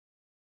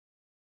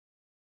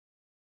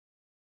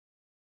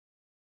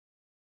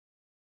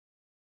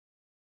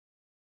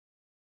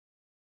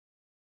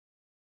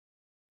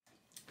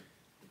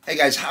Hey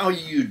guys, how are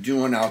you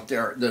doing out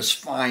there this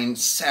fine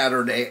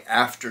Saturday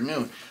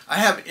afternoon? I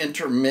have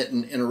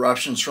intermittent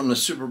interruptions from the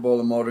Super Bowl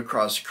of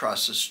motocross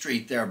across the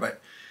street there,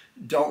 but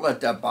don't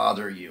let that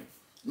bother you.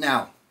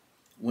 Now,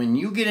 when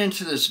you get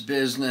into this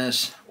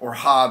business or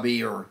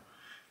hobby or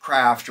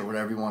craft or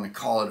whatever you want to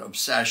call it,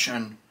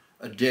 obsession,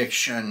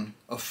 addiction,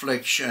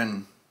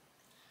 affliction,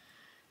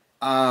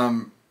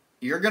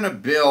 you're going to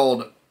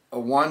build a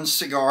one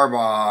cigar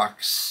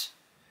box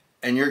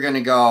and you're going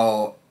to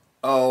go,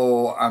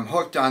 oh, I'm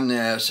hooked on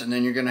this, and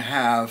then you're going to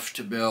have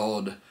to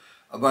build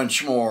a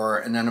bunch more,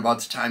 and then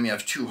about the time you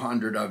have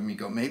 200 of them, you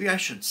go, maybe I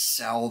should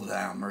sell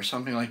them or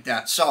something like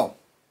that. So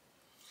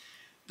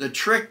the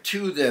trick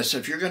to this,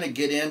 if you're going to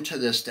get into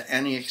this to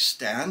any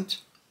extent,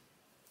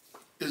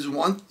 is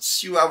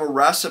once you have a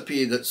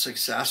recipe that's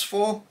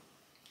successful,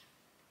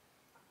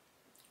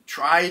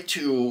 try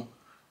to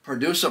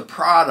produce a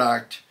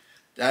product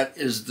that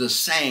is the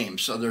same.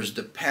 So there's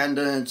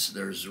dependence,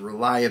 there's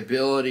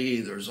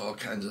reliability, there's all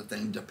kinds of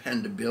things.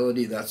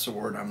 Dependability, that's the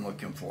word I'm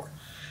looking for.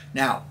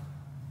 Now,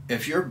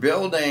 if you're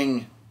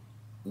building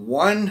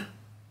one,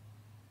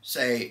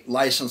 say,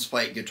 license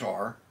plate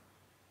guitar,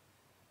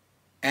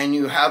 and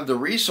you have the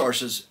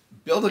resources,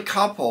 build a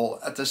couple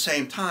at the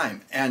same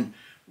time and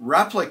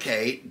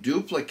replicate,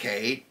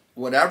 duplicate,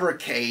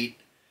 whatevercate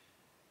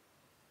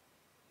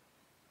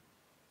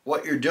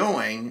what you're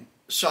doing,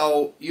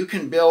 so you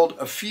can build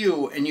a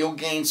few and you'll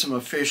gain some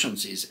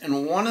efficiencies.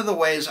 And one of the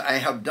ways I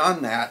have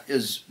done that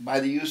is by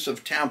the use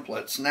of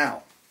templates.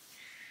 Now,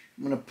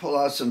 I'm going to pull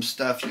out some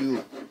stuff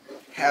you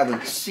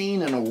haven't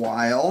seen in a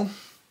while.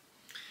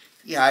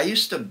 Yeah, I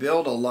used to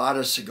build a lot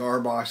of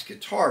cigar box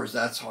guitars.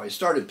 That's how I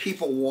started.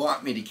 People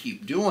want me to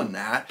keep doing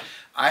that.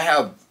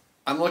 I'm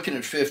looking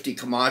at 50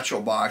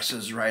 Camacho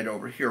boxes right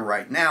over here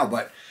right now.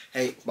 But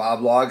hey,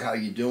 Bob Log, how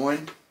you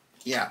doing?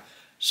 Yeah.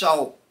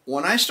 So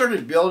when I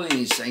started building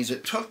these things,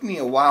 it took me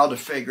a while to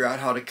figure out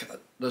how to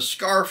cut the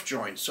scarf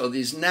joints, so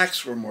these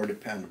necks were more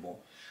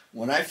dependable.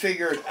 When I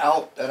figured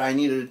out that I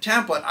needed a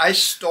template, I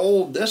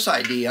stole this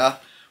idea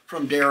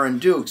from Darren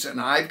Dukes,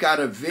 and I've got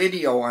a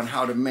video on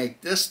how to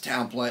make this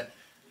template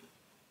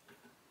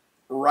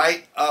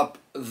right up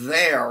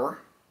there.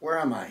 Where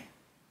am I?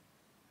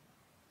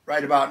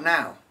 Right about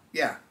now.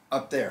 Yeah,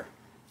 up there.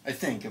 I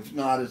think. If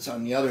not, it's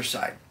on the other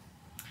side.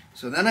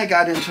 So then I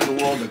got into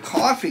the world of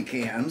coffee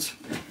cans.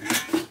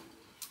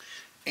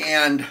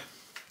 And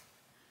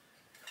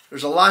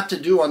there's a lot to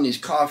do on these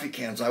coffee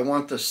cans. I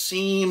want the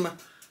seam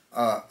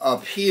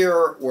up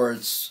here where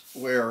it's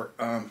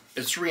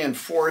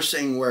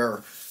reinforcing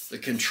where the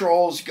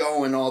controls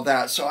go and all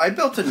that. So I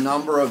built a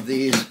number of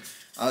these.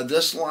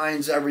 This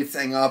lines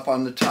everything up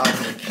on the top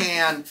of the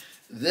can.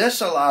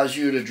 This allows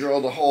you to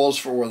drill the holes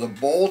for where the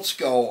bolts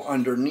go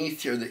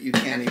underneath here that you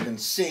can't even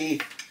see.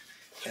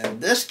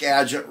 And this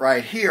gadget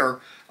right here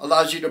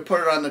allows you to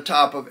put it on the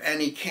top of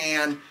any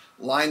can,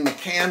 line the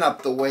can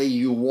up the way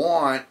you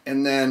want,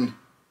 and then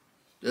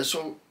this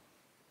will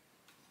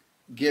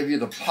give you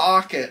the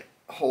pocket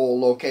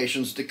hole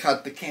locations to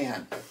cut the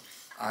can.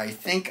 I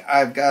think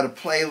I've got a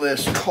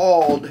playlist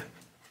called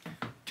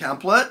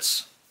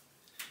Templates,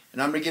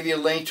 and I'm going to give you a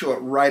link to it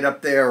right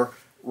up there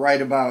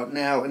right about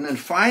now. And then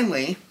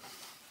finally,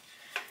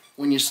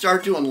 when you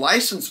start doing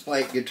license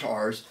plate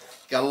guitars,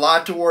 you got a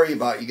lot to worry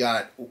about. You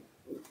got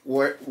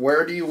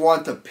where do you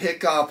want the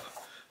pickup,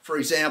 for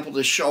example,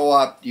 to show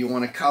up? Do you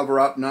want to cover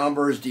up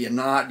numbers? Do you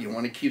not? Do you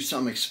want to keep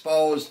some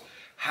exposed?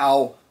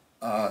 How's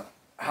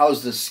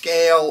the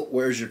scale?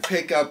 Where's your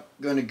pickup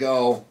going to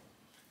go?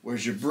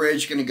 Where's your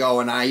bridge going to go?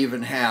 And I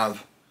even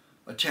have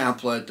a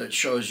template that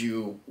shows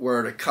you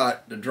where to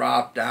cut the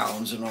drop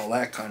downs and all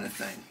that kind of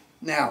thing.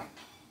 Now,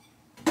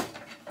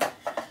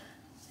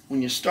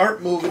 when you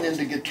start moving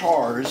into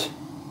guitars,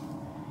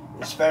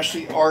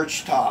 especially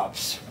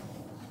Archtops,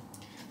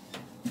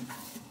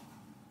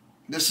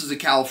 this is the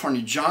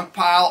California junk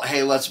pile.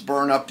 Hey, let's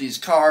burn up these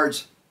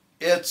cards.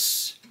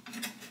 It's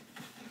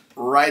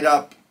right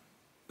up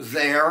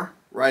there,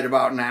 right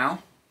about now.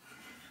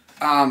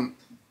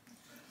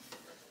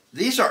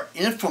 These are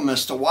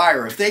infamous to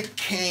wire. If they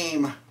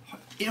came,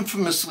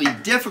 infamously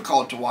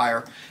difficult to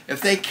wire, if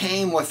they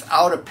came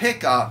without a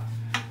pickup,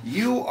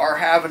 you are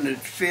having to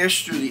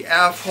fish through the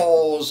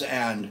F-holes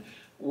and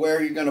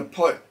where you're going to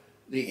put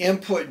the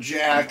input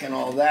jack and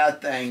all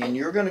that thing, and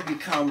you're going to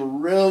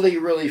become really,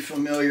 really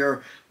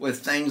familiar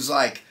with things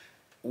like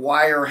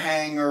wire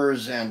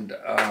hangers and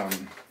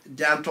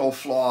dental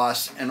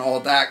floss and all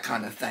that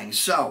kind of thing.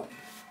 So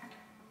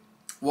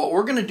what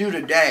we're going to do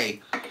today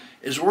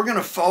is we're going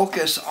to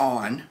focus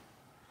on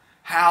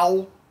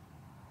how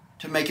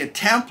to make a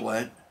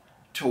template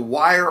to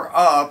wire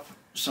up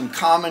some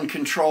common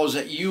controls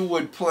that you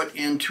would put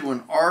into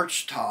an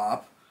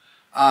Archtop.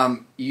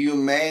 You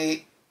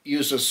may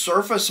use a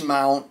surface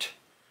mount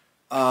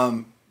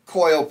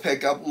coil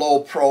pickup, low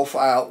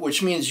profile,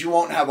 which means you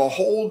won't have a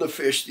hole to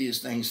fish these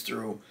things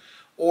through,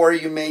 or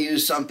you may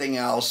use something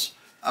else.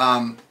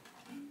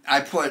 I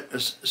put a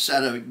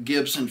set of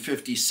Gibson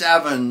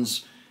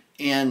 57s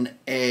in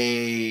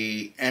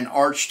an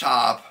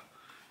Archtop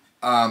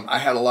I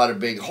had a lot of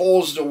big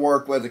holes to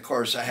work with. Of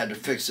course, I had to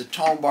fix the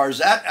tone bars.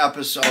 That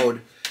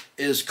episode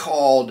is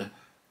called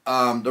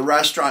The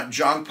Restaurant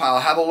Junk Pile.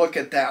 Have a look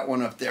at that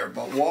one up there.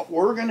 But what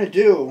we're going to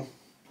do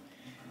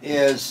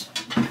is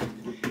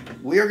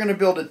we are going to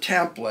build a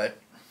template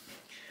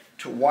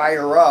to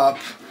wire up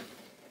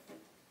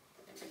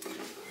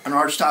an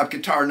Archtop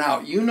guitar. Now,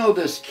 you know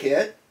this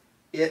kit.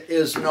 It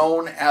is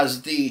known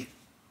as the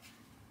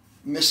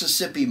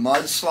Mississippi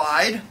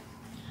Mudslide.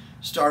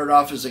 Started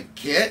off as a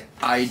kit.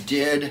 I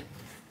did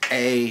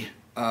a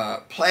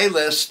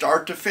playlist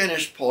start to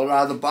finish, pulled it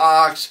out of the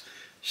box,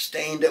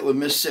 stained it with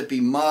Mississippi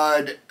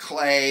mud,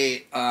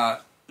 clay.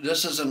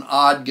 This is an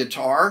odd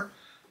guitar.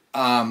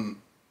 The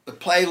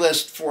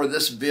playlist for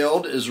this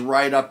build is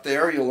right up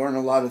there. You'll learn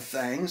a lot of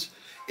things.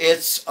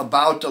 It's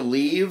about to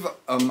leave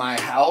my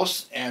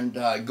house and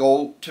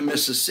go to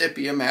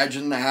Mississippi.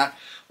 Imagine that.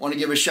 Want to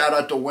give a shout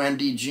out to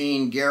Wendy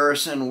Jean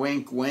Garrison.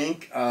 Wink,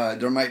 wink.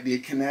 There might be a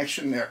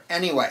connection there.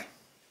 Anyway,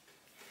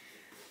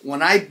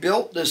 when I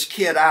built this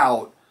kit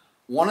out,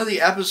 one of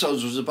the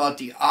episodes was about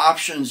the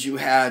options you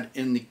had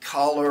in the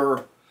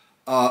color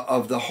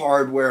of the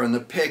hardware and the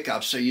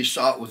pickup. So you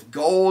saw it with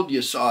gold,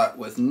 you saw it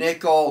with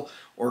nickel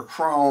or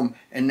chrome,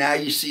 and now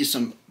you see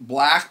some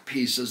black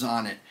pieces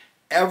on it.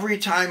 Every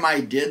time I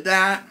did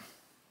that,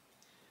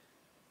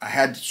 I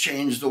had to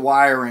change the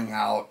wiring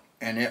out,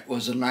 and it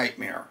was a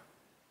nightmare.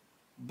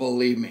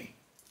 Believe me.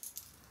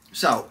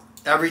 So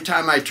every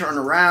time I turn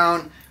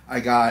around,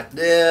 I got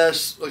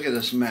this. Look at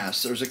this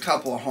mess. There's a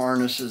couple of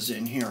harnesses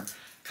in here,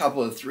 a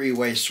couple of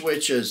three-way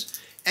switches.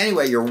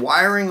 Anyway, you're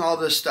wiring all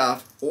this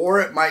stuff,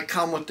 or it might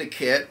come with the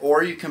kit,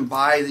 or you can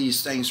buy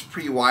these things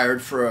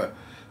pre-wired for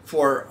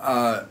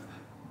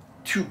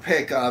two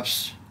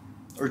pickups,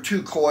 or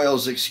two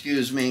coils,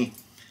 excuse me,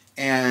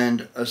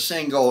 and a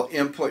single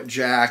input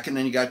jack, and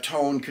then you got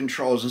tone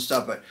controls and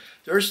stuff. But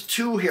there's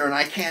two here, and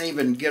I can't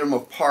even get them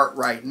apart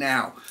right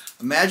now.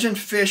 Imagine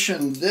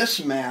fishing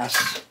this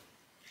mess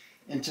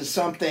into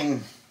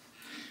something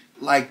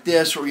like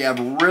this where you have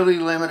really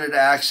limited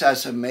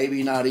access and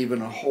maybe not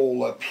even a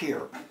hole up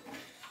here.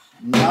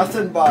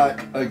 Nothing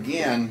but,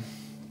 again,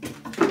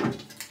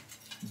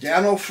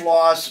 dental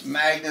floss,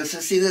 magnets.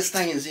 See, this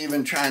thing is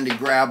even trying to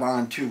grab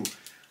onto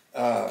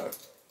a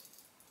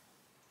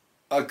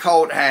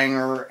coat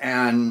hanger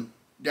and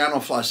dental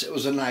floss. It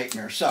was a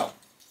nightmare. So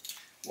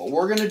what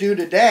we're going to do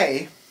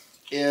today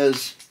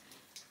is,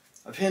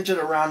 I've hinted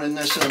around in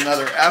this in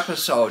another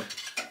episode,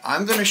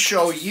 I'm going to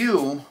show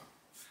you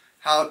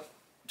how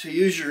to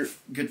use your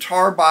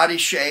guitar body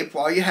shape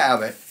while you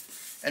have it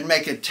and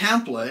make a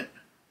template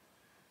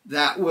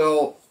that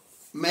will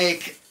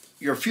make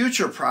your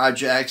future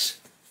projects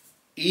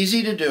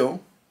easy to do.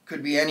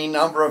 Could be any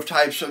number of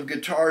types of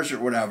guitars or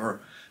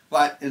whatever,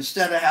 but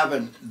instead of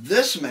having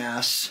this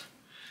mess,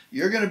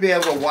 you're going to be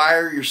able to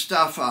wire your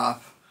stuff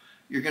up.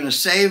 You're going to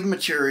save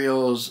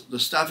materials. The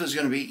stuff is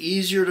going to be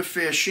easier to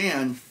fish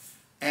in.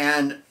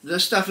 And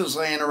this stuff is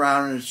laying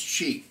around and it's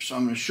cheap. So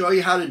I'm going to show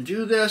you how to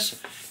do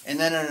this. And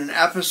then in an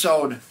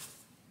episode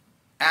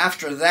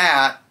after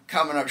that,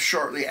 coming up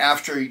shortly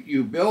after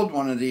you build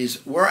one of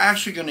these, we're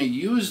actually going to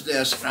use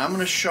this. And I'm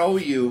going to show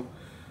you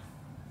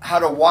how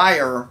to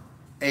wire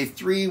a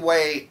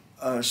three-way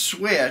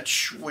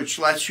switch, which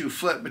lets you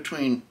flip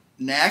between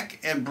neck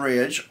and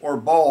bridge or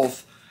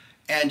both,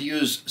 and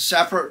use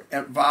separate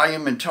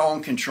volume and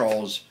tone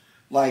controls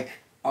like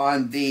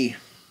on the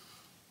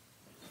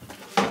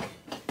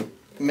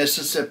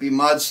Mississippi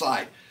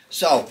Mudslide.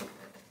 So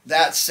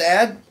that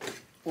said,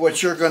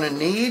 what you're going to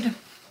need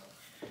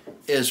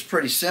is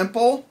pretty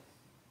simple.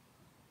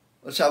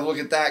 Let's have a look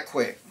at that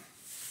quick.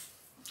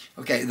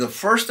 Okay, the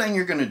first thing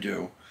you're going to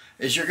do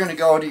is you're going to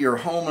go to your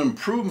home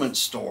improvement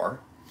store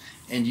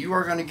and you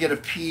are going to get a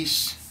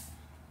piece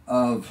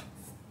of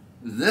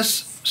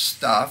this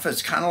stuff.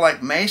 It's kind of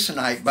like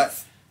masonite,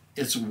 but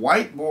it's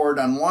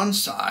whiteboard on one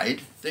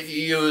side that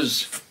you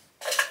use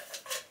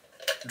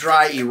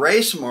dry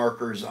erase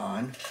markers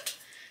on,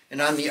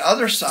 and on the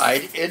other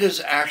side it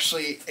is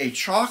actually a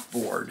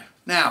chalkboard.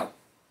 Now,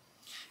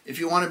 if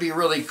you want to be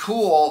really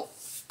cool,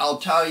 I'll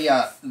tell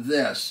you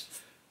this.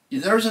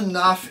 There's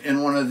enough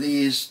in one of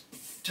these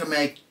to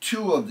make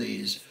two of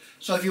these.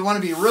 So if you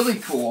want to be really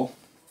cool,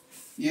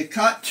 you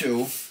cut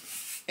two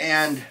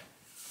and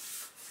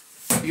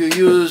you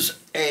use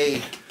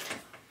a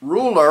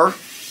ruler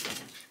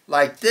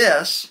like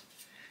this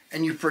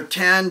and you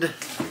pretend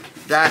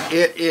that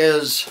it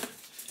is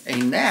a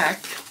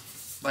neck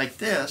like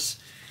this,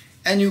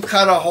 and you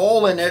cut a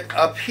hole in it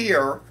up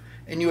here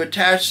and you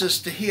attach this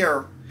to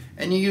here,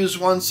 and you use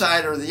one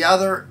side or the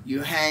other.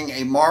 You hang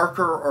a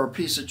marker or a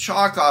piece of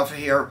chalk off of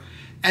here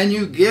and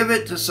you give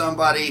it to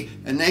somebody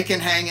and they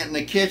can hang it in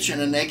the kitchen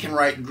and they can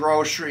write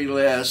grocery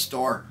list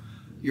or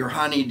your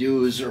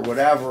honeydews or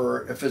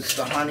whatever. If it's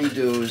the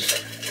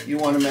honeydews, you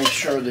want to make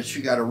sure that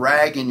you got a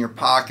rag in your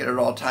pocket at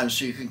all times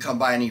so you can come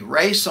by and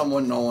erase them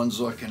when no one's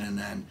looking and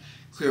then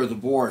clear the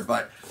board.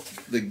 But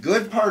the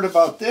good part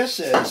about this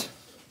is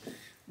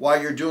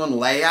while you're doing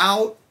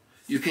layout,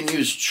 you can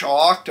use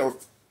chalk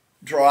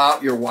draw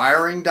out your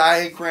wiring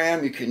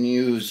diagram. You can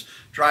use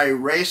dry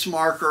erase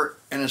marker,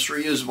 and it's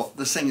reusable.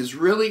 This thing is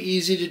really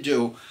easy to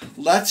do.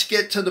 Let's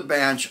get to the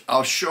bench.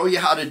 I'll show you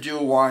how to do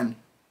one,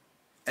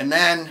 and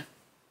then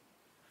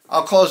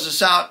I'll close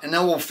this out, and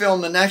then we'll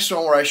film the next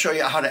one where I show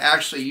you how to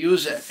actually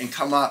use it and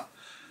come up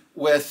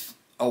with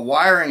a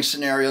wiring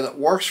scenario that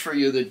works for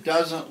you, that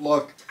doesn't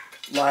look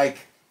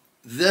like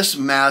this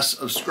mess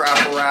of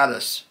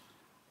scraparatus.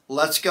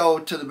 Let's go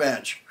to the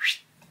bench.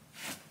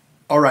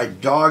 All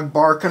right, dog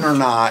barking or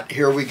not,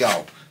 here we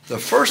go. The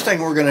first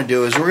thing we're going to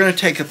do is we're going to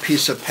take a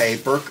piece of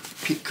paper,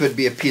 could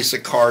be a piece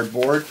of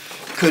cardboard,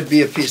 could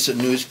be a piece of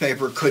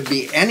newspaper, could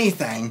be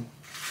anything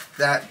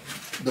that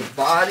the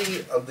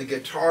body of the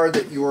guitar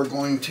that you are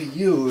going to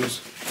use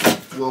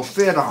will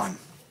fit on.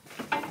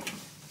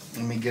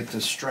 Let me get the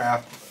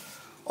strap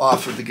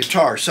off of the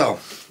guitar. So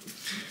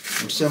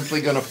I'm simply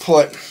going to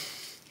put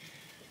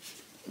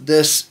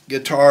this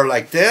guitar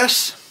like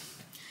this,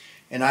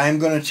 and I'm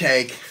going to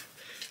take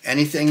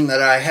anything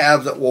that I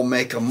have that will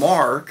make a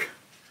mark.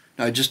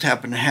 Now I just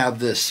happen to have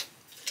this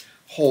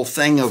whole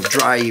thing of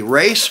dry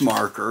erase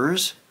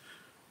markers.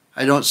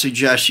 I don't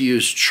suggest you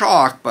use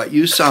chalk, but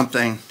use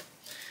something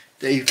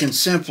that you can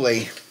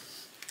simply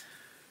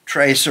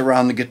trace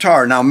around the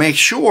guitar. Now make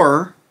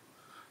sure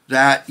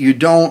that you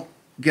don't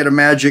get a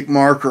magic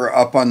marker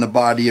up on the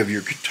body of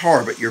your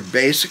guitar, but you're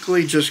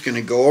basically just going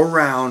to go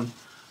around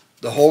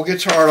the whole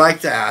guitar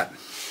like that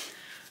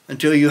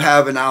until you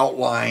have an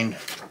outline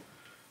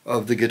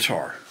of the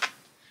guitar.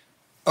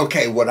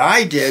 Okay, what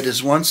I did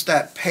is once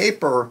that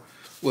paper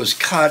was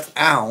cut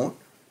out,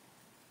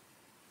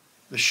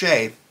 the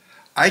shape,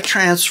 I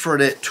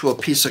transferred it to a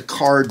piece of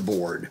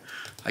cardboard.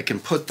 I can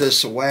put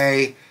this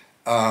away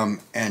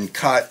and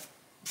cut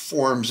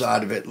forms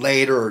out of it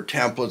later, or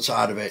templates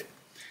out of it.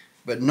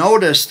 But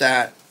notice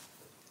that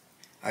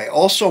I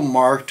also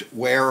marked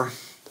where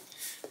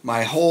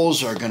my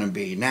holes are going to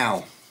be.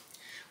 Now,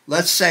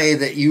 let's say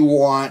that you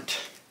want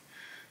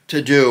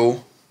to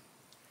do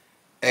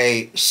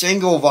a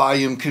single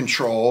volume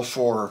control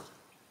for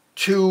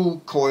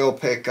 2 coil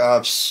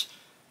pickups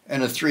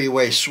and a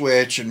 3-way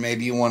switch, and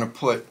maybe you want to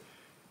put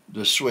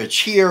the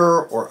switch here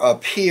or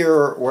up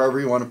here, wherever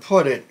you want to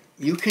put it.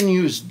 You can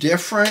use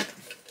different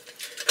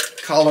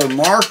color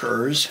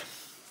markers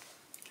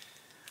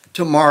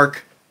to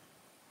mark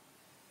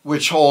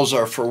which holes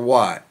are for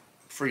what.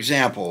 For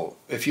example,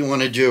 if you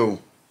want to do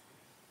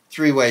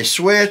 3-way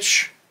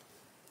switch,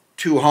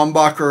 2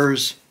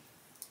 humbuckers,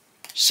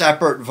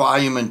 separate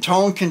volume and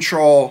tone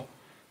control,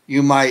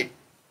 you might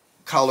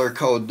color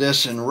code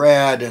this in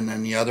red and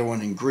then the other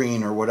one in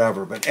green or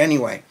whatever. But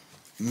anyway,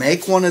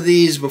 make one of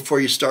these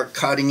before you start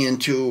cutting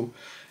into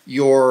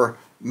your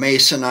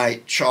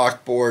Masonite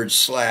chalkboard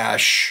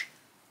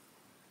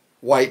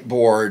 /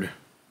 whiteboard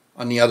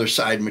on the other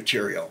side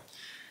material.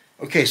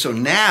 Okay, so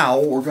now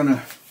we're going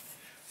to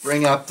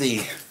bring up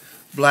the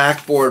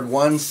blackboard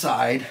one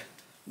side,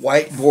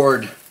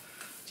 whiteboard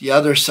the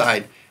other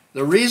side.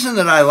 The reason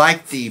that I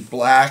like the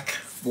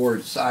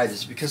blackboard side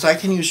is because I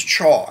can use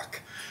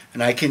chalk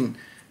and I can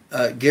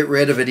get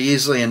rid of it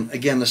easily. And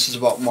again, this is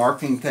about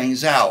marking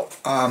things out.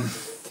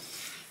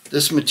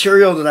 This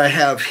material that I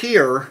have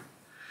here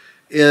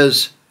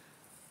is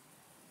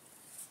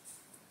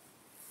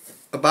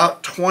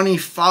about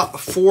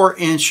 24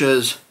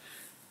 inches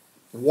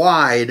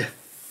wide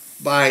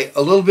by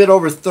a little bit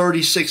over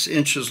 36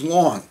 inches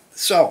long.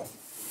 So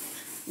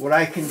what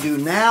I can do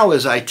now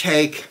is I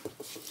take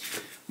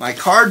my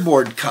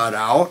cardboard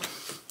cutout,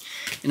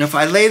 and if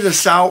I lay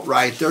this out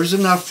right, there's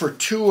enough for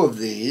 2 of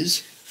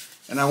these,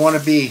 and I want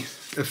to be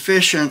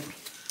efficient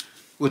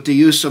with the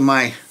use of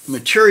my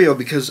material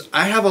because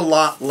I have a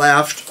lot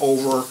left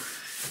over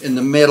in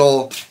the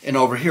middle and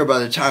over here by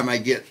the time I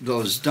get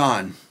those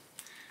done.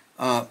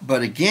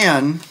 But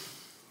again,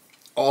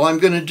 all I'm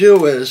going to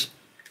do is,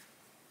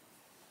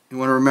 you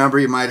want to remember,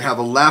 you might have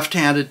a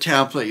left-handed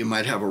template, you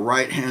might have a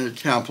right-handed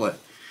template,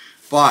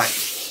 but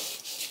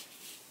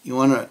you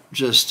want to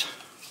just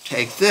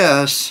take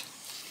this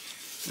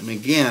and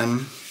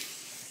again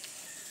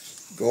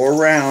go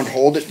around,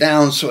 hold it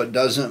down so it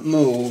doesn't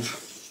move,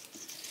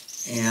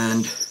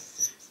 and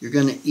you're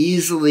going to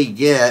easily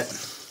get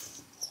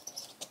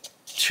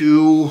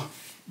 2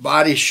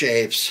 body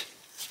shapes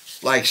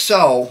like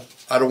so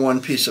out of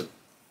one piece of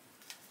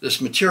this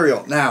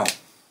material. Now,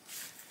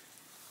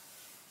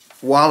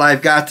 while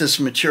I've got this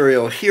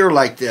material here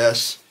like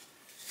this,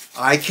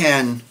 I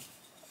can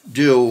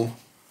do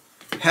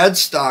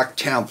headstock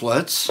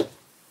templates,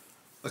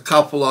 a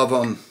couple of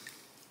them.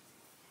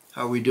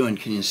 How are we doing?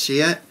 Can you see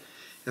it?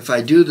 If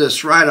I do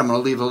this right, I'm going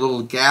to leave a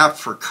little gap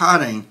for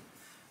cutting,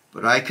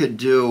 but I could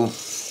do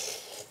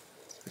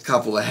a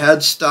couple of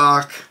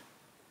headstock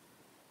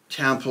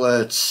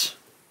templates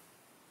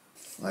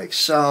like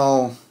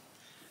so.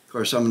 Of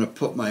course, I'm going to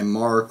put my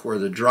mark where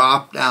the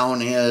drop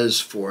down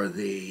is for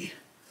the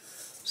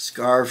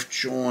scarf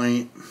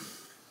joint.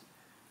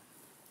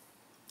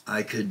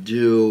 I could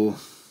do,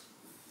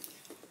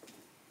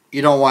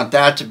 you don't want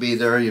that to be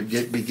there,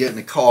 you'd be getting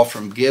a call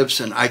from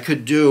Gibson. I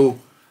could do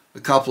a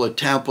couple of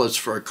templates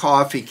for a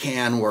coffee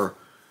can where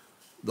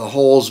the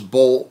holes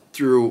bolt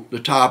through the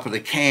top of the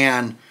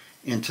can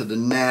into the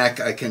neck.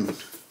 I can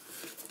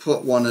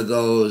put one of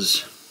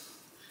those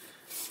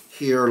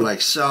here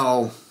like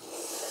so,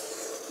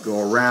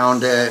 go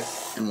around it,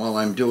 and while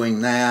I'm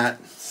doing that,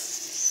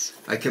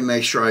 I can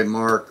make sure I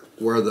mark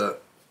where the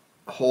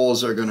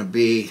holes are going to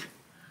be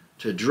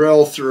to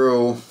drill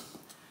through.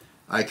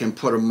 I can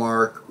put a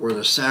mark where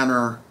the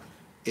center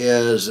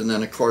is, and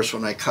then of course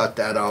when I cut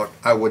that out,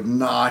 I would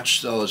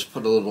notch those,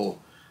 put a little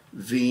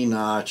V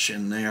notch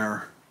in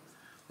there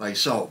like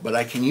so. But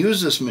I can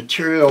use this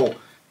material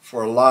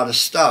for a lot of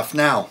stuff.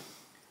 Now,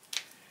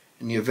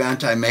 in the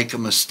event I make a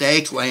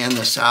mistake laying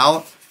this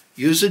out,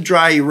 use a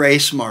dry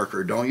erase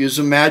marker. Don't use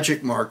a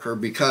magic marker,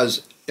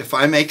 because if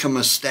I make a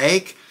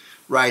mistake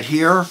right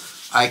here,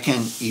 I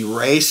can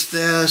erase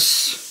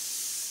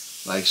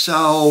this like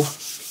so.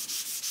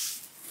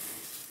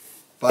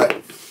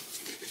 But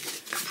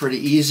pretty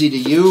easy to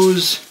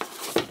use,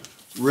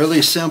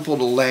 really simple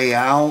to lay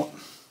out,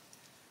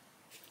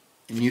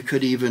 and you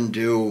could even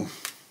do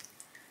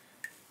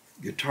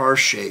guitar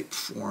shape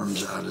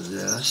forms out of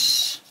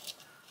this,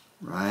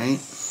 right?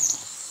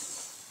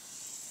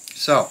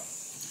 So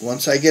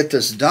once I get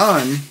this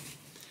done,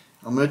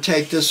 I'm going to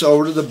take this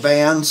over to the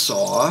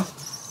bandsaw.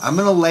 I'm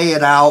going to lay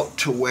it out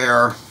to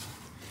where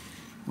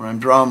I'm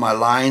drawing my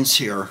lines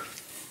here,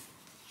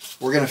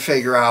 we're going to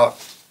figure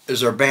out,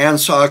 is our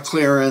bandsaw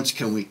clearance,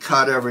 can we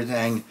cut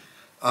everything?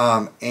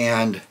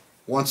 And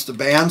once the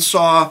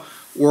bandsaw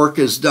work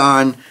is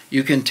done,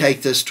 you can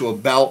take this to a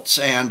belt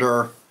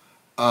sander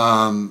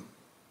and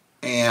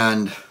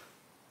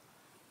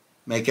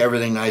make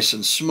everything nice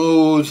and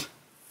smooth.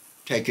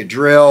 Take a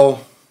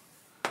drill,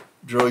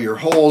 drill your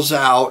holes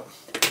out,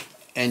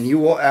 and you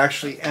will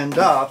actually end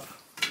up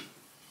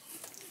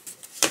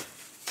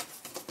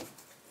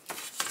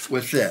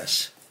with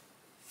this,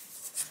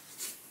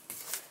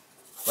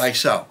 like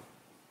so.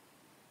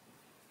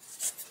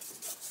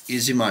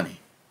 Easy money.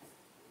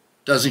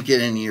 Doesn't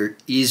get any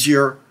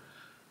easier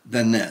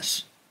than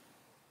this.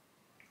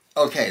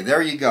 Okay,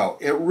 there you go.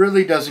 It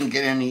really doesn't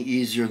get any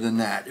easier than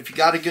that. If you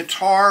got a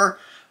guitar,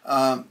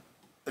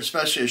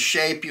 especially a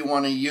shape you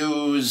want to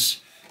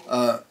use,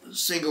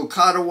 single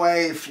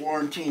cutaway,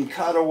 Florentine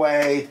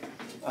cutaway,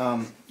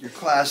 your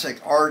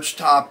classic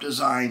Archtop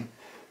design,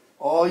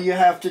 all you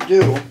have to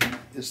do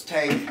is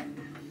take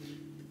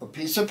a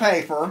piece of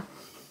paper,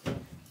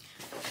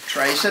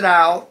 trace it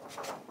out,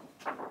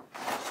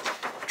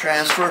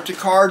 transfer it to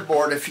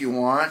cardboard if you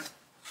want,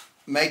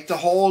 make the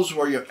holes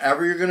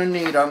wherever you're going to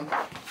need them,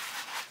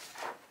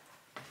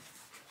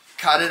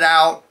 cut it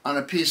out on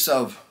a piece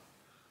of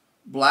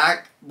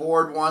black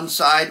board one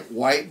side,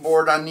 white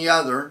board on the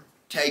other,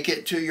 take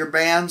it to your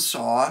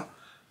bandsaw,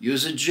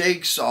 use a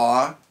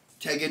jigsaw,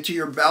 take it to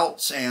your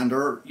belt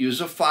sander, use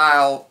a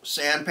file,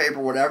 sandpaper,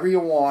 whatever you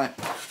want,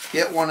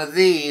 get one of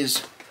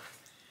these,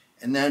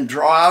 and then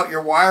draw out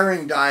your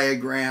wiring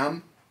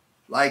diagram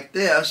like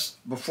this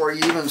before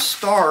you even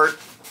start,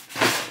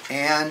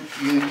 and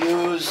you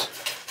use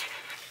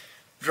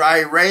dry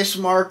erase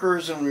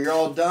markers, and when you're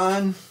all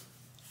done,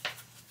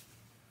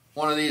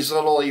 one of these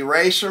little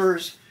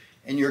erasers,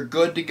 and you're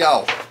good to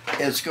go.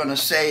 It's going to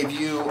save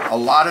you a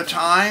lot of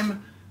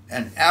time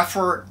and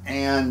effort,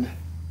 and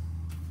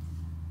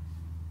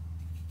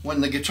when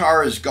the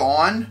guitar is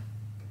gone,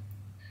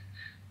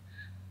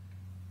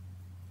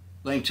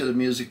 link to the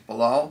music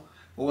below,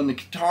 but when the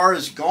guitar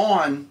is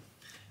gone,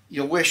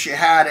 you'll wish you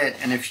had it,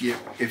 and if you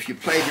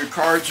played your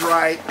cards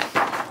right,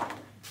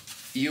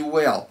 you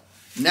will.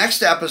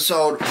 Next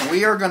episode,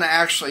 we are going to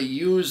actually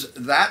use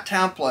that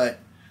template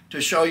to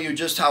show you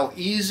just how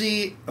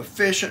easy,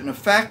 efficient, and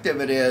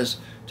effective it is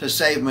to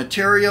save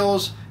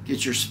materials,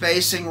 get your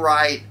spacing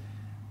right,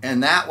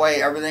 and that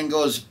way everything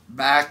goes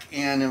back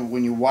in, and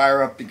when you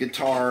wire up the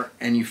guitar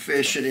and you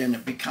fish it in,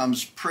 it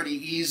becomes pretty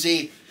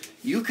easy.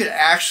 You could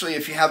actually,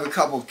 if you have a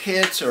couple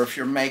kits, or if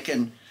you're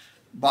making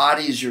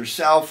bodies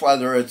yourself,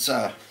 whether it's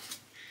a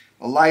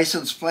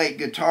license plate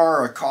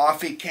guitar or a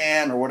coffee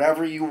can or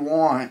whatever you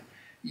want,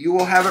 you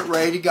will have it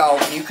ready to go,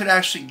 and you could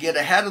actually get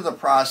ahead of the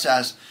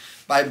process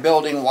by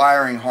building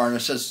wiring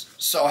harnesses.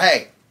 So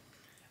hey,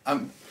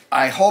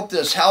 I hope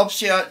this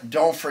helps you.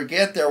 Don't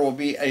forget, there will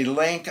be a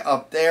link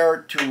up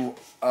there to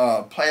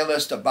a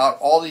playlist about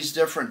all these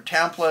different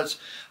templates.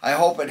 I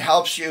hope it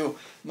helps you.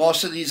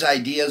 Most of these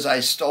ideas I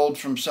stole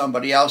from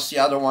somebody else. The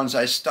other ones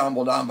I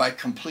stumbled on by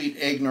complete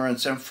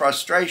ignorance and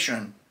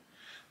frustration.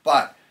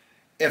 But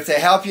if they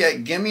help you,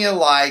 give me a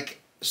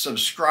like,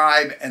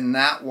 subscribe, and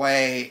that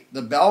way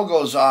the bell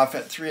goes off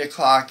at 3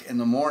 o'clock in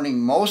the morning,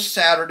 most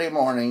Saturday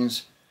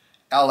mornings,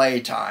 LA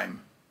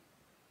time.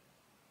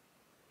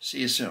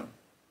 See you soon.